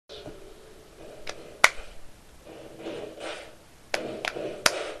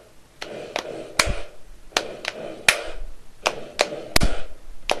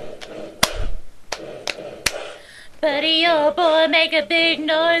Buddy, oh boy, make a big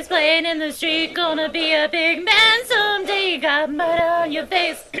noise playing in the street. Gonna be a big man someday. Got mud on your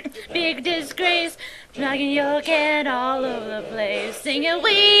face, big disgrace. Knocking your can all over the place. Singing,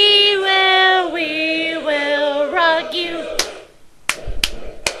 we will rock you.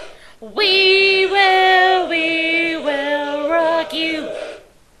 We will rock you.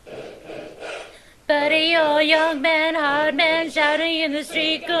 Buddy, oh young man, hard man, shouting in the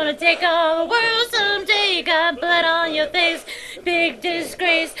street, gonna take all the world someday. You got blood on your face, big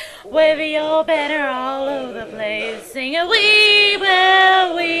disgrace, waving your banner all over the place, singing, we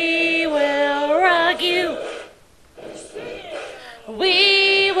will rock you.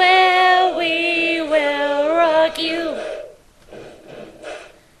 We will rock you.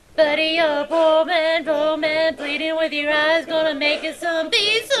 Buddy, oh poor man, bleeding with your eyes, gonna make it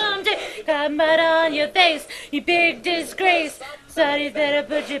someday. Got mud on your face, you big disgrace. Somebody's better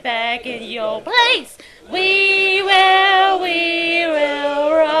put you back in your place. We will